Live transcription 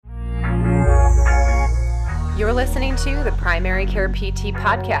You're listening to the Primary Care PT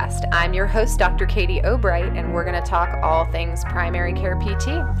Podcast. I'm your host, Dr. Katie Obright, and we're going to talk all things primary care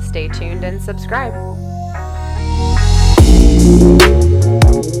PT. Stay tuned and subscribe.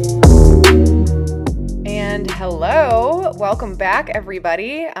 And hello, welcome back,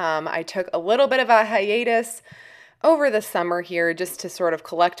 everybody. I took a little bit of a hiatus over the summer here just to sort of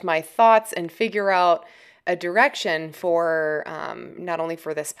collect my thoughts and figure out a direction for not only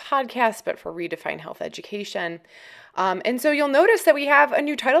for this podcast, but for Redefine Health Education. And so you'll notice that we have a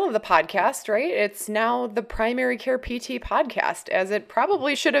new title of the podcast, right? It's now the Primary Care PT Podcast, as it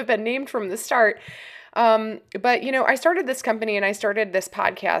probably should have been named from the start. But, you know, I started this company and I started this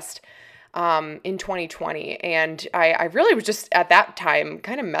podcast in 2020. And I really was just at that time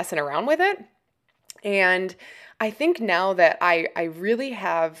kind of messing around with it. And I think now that I really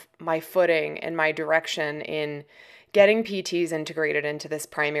have my footing and my direction in getting PTs integrated into this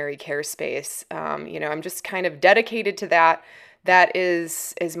primary care space. I'm just kind of dedicated to that. That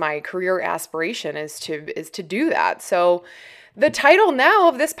is my career aspiration is to do that. So the title now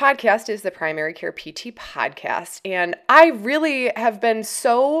of this podcast is the Primary Care PT Podcast. And I really have been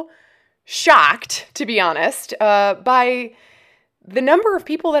so shocked, to be honest, by the number of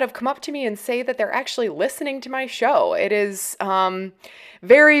people that have come up to me and say that they're actually listening to my show. It is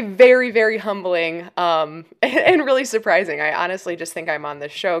very, very, very humbling and really surprising. I honestly just think I'm on the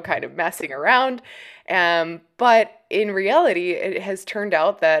show kind of messing around. But in reality, it has turned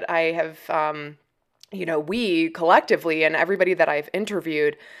out that I have, we collectively and everybody that I've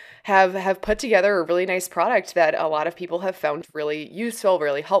interviewed have put together a really nice product that a lot of people have found really useful,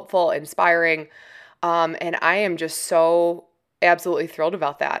 really helpful, inspiring. And I am just so absolutely thrilled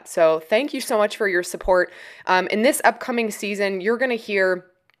about that. So thank you so much for your support. In this upcoming season, you're going to hear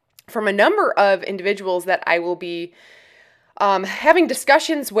from a number of individuals that I will be having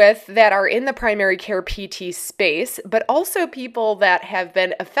discussions with that are in the primary care PT space, but also people that have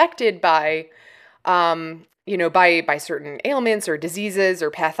been affected by, by certain ailments or diseases or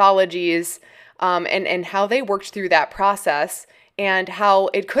pathologies, and how they worked through that process and how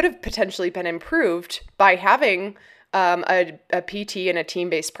it could have potentially been improved by having a PT and a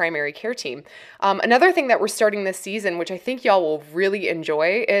team-based primary care team. Another thing that we're starting this season, which I think y'all will really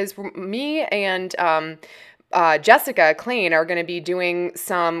enjoy, is me and Jessica Klein are going to be doing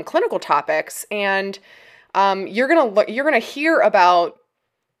some clinical topics, and you're gonna hear about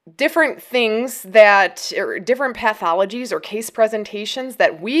different things or different pathologies or case presentations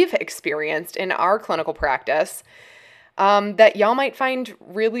that we've experienced in our clinical practice. That y'all might find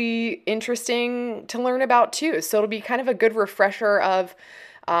really interesting to learn about too. So it'll be kind of a good refresher of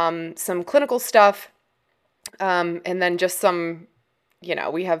some clinical stuff, and then just some,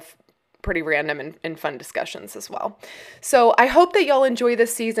 we have pretty random and fun discussions as well. So I hope that y'all enjoy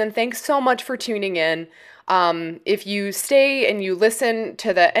this season. Thanks so much for tuning in. If you stay and you listen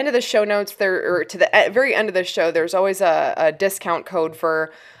to the end of the show notes or to the very end of the show, there's always a discount code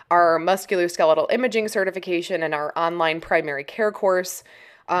for our musculoskeletal imaging certification and our online primary care course.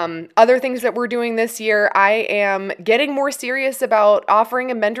 Other things that we're doing this year, I am getting more serious about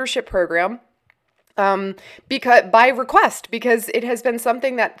offering a mentorship program because by request, because it has been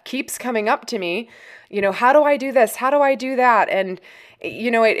something that keeps coming up to me. How do I do this? How do I do that? And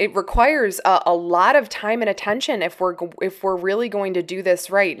it requires a lot of time and attention if we're really going to do this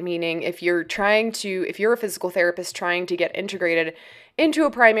right. Meaning, if you're a physical therapist trying to get integrated into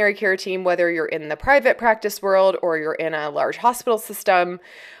a primary care team, whether you're in the private practice world or you're in a large hospital system,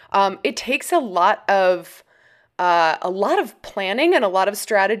 it takes a lot of planning and a lot of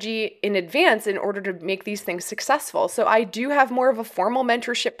strategy in advance in order to make these things successful. So I do have more of a formal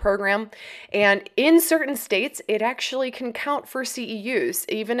mentorship program, and in certain states, it actually can count for CEUs,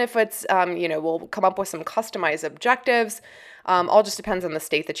 even if it's, we'll come up with some customized objectives. All just depends on the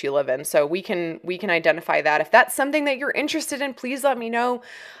state that you live in. So we can identify that. If that's something that you're interested in, please let me know.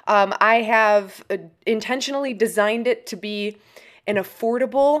 I have intentionally designed it to be an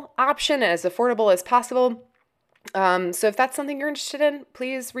affordable option, as affordable as possible. So if that's something you're interested in,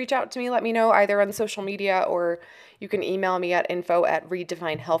 please reach out to me. Let me know either on social media, or you can email me at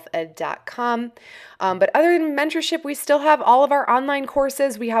info@redefinehealthed.com. But other than mentorship, we still have all of our online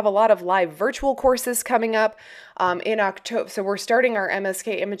courses. We have a lot of live virtual courses coming up in October. So we're starting our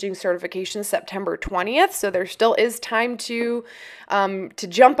MSK imaging certification September 20th. So there still is time to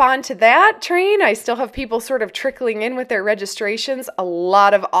jump onto that train. I still have people sort of trickling in with their registrations. A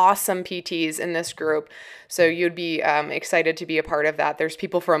lot of awesome PTs in this group. So you'd be excited to be a part of that. There's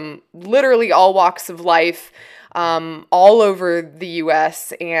people from literally all walks of life, all over the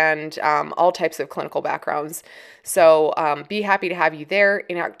U.S. and all types of clinical backgrounds. So be happy to have you there.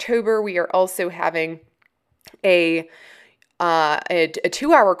 In October, we are also having a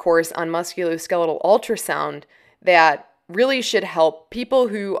 2-hour course on musculoskeletal ultrasound that really should help people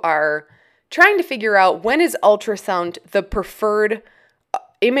who are trying to figure out when is ultrasound the preferred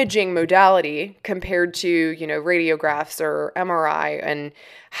imaging modality compared to, radiographs or MRI, and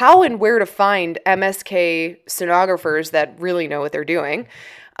how and where to find MSK sonographers that really know what they're doing.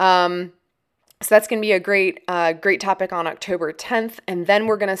 So that's going to be a great topic on October 10th. And then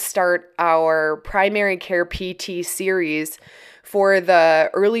we're going to start our primary care PT series for the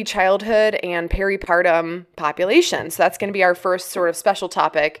early childhood and peripartum population. So that's going to be our first sort of special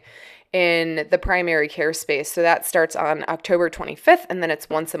topic in the primary care space. So that starts on October 25th, and then it's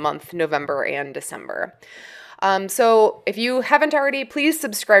once a month, November and December. So if you haven't already, please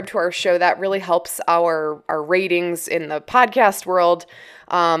subscribe to our show. That really helps our ratings in the podcast world.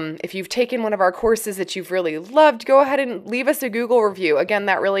 If you've taken one of our courses that you've really loved, go ahead and leave us a Google review. Again,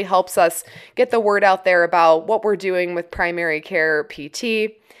 that really helps us get the word out there about what we're doing with primary care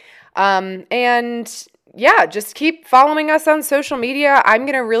PT. And yeah, just keep following us on social media. I'm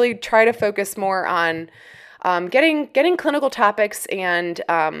going to really try to focus more on getting clinical topics and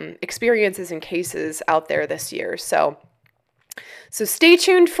experiences and cases out there this year. So stay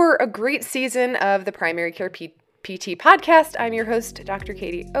tuned for a great season of the Primary Care PT podcast. I'm your host, Dr.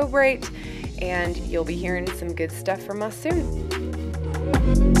 Katie Obright, and you'll be hearing some good stuff from us soon.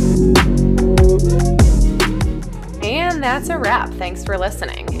 And that's a wrap. Thanks for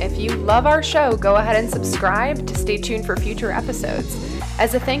listening. If you love our show, go ahead and subscribe to stay tuned for future episodes.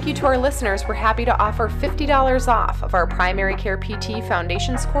 As a thank you to our listeners, we're happy to offer $50 off of our Primary Care PT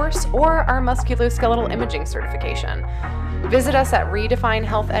Foundations course or our Musculoskeletal Imaging certification. Visit us at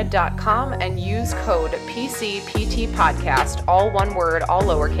redefinehealthed.com and use code PCPTPodcast, all one word, all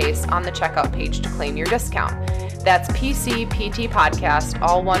lowercase, on the checkout page to claim your discount. That's PCPTPodcast,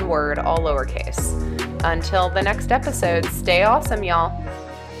 all one word, all lowercase. Until the next episode, stay awesome, y'all.